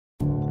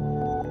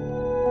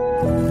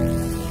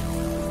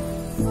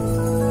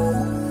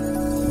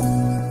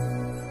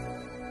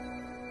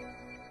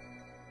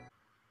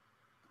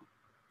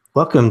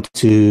Welcome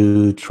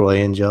to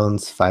Troy and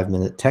Jones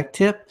 5-Minute Tech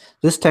Tip.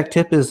 This tech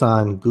tip is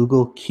on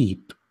Google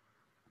Keep.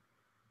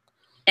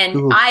 And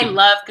Google I Keep.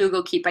 love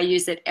Google Keep. I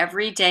use it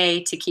every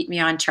day to keep me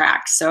on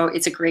track. So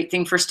it's a great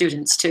thing for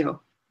students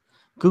too.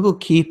 Google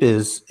Keep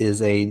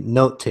is a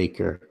note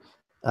taker,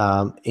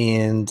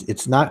 and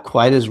it's not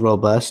quite as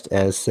robust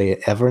as, say,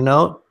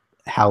 Evernote.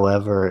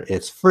 However,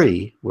 it's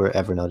free where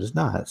Evernote is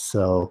not.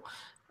 So,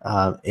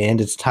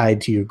 and it's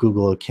tied to your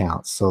Google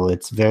account. So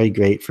it's very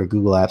great for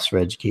Google Apps for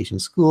Education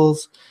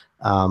schools,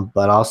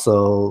 but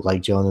also,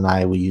 like Joan and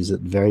I, we use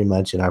it very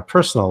much in our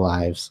personal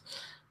lives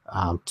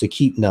to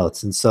keep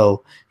notes. And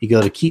so you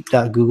go to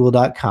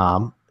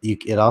keep.google.com.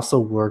 It also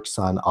works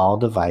on all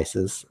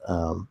devices.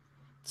 And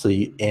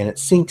it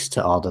syncs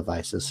to all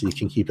devices. So you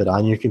can keep it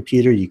on your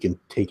computer, you can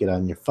take it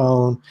on your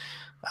phone,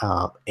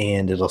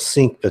 and it'll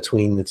sync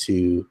between the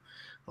two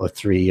or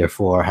three or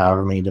four,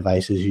 however many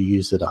devices you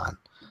use it on.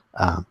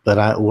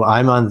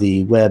 I'm on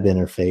the web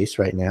interface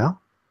right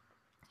now.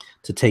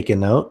 To take a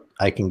note,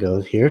 I can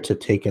go here to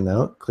take a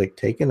note, click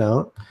take a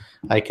note.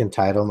 I can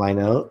title my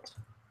note,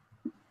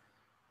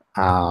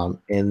 and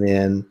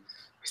then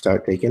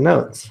start taking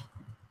notes.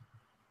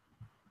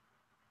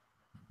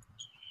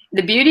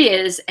 The beauty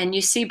is, and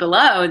you see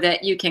below,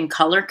 that you can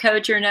color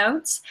code your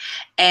notes.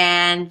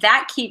 And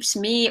that keeps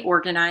me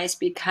organized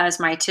because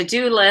my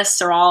to-do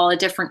lists are all a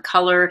different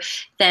color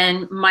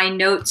than my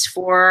notes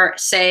for,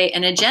 say,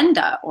 an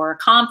agenda or a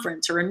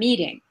conference or a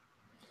meeting.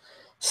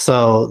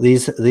 So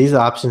these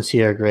options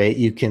here are great.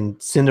 You can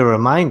send a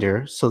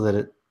reminder so that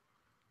it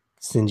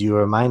sends you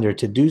a reminder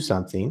to do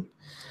something.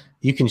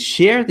 You can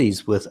share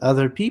these with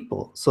other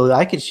people. So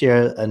I could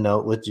share a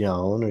note with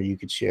Joan, or you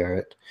could share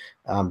it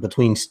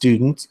between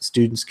students.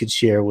 Students could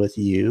share with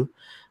you,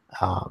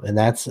 and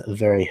that's a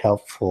very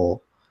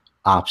helpful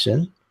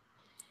option.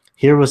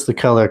 Here was the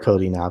color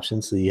coding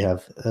option, so you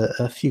have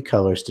a few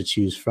colors to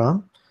choose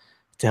from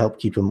to help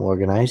keep them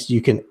organized.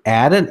 You can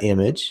add an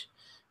image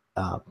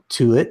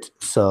to it.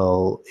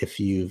 So if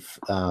you've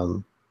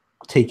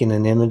taken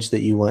an image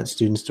that you want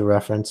students to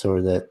reference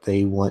or that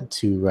they want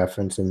to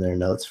reference in their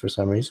notes for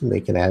some reason,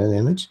 they can add an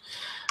image.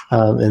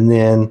 And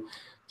then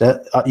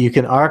you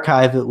can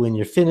archive it when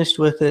you're finished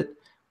with it.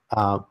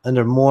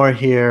 Under more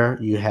here,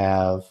 you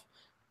have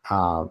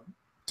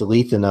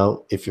delete the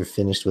note if you're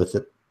finished with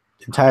it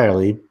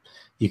entirely.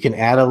 You can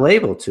add a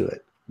label to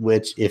it,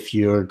 which if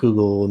your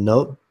Google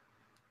Note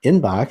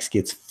inbox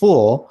gets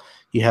full,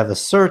 you have a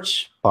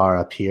search bar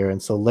up here,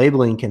 and so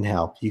labeling can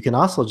help. You can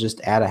also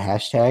just add a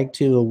hashtag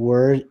to a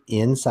word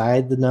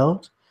inside the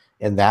note,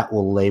 and that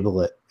will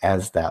label it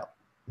as that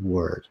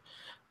word.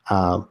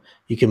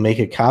 You can make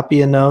a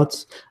copy of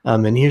notes,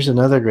 and here's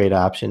another great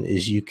option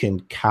is you can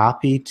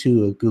copy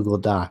to a Google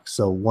Doc.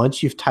 So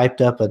once you've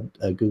typed up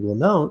a Google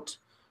Note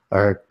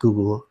or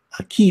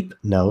a Keep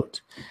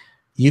note,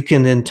 you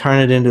can then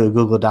turn it into a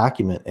Google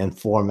document and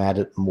format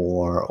it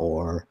more,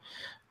 or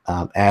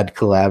add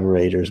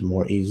collaborators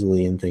more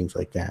easily and things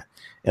like that.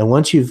 And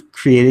once you've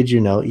created your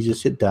note, you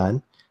just hit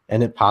done,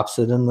 and it pops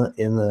it in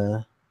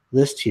the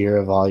list here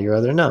of all your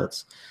other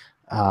notes.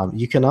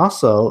 You can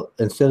also,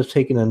 instead of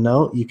taking a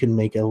note, you can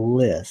make a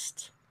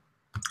list.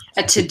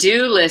 A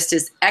to-do list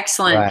is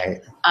excellent.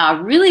 Right.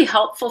 Really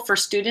helpful for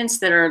students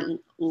that are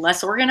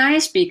less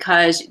organized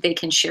because they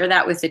can share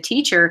that with the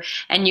teacher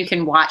and you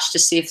can watch to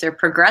see if they're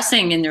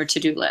progressing in their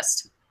to-do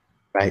list.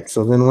 Right.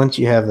 So then once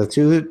you have the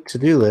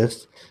to-do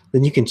list,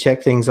 then you can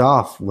check things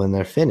off when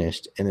they're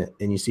finished, and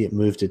you see it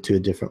moved it to a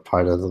different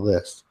part of the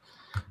list.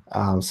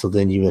 So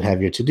then you would have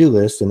your to-do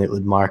list, and it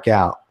would mark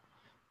out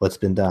what's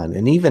been done.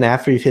 And even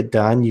after you've hit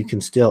done, you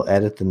can still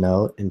edit the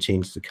note and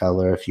change the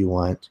color if you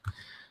want.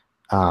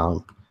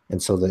 And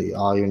so that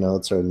all your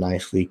notes are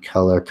nicely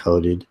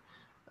color-coded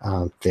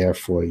there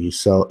for you.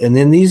 So, and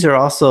then these are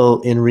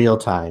also in real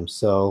time.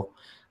 So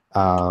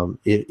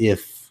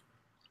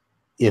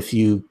if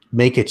you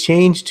make a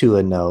change to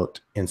a note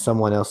and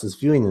someone else is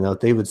viewing the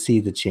note, they would see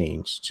the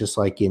change just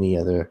like any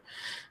other,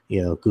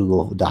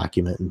 Google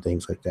document and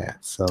things like that.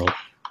 So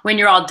when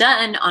you're all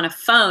done on a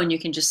phone, you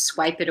can just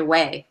swipe it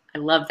away. I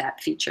love that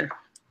feature.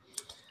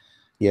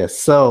 yes,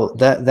 so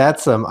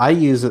that's I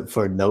use it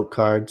for note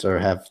cards, or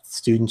have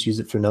students use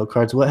it for note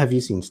cards. What have you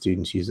seen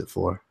students use it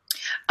for?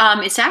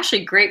 It's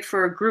actually great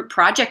for a group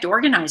project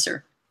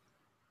organizer.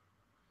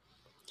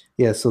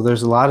 Yeah, so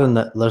there's a lot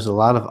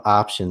of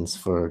options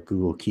for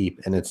Google Keep,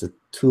 and it's a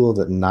tool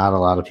that not a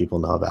lot of people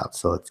know about.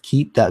 So it's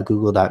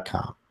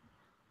keep.google.com.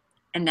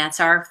 And that's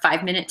our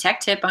 5-minute tech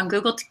tip on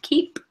Google to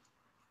Keep.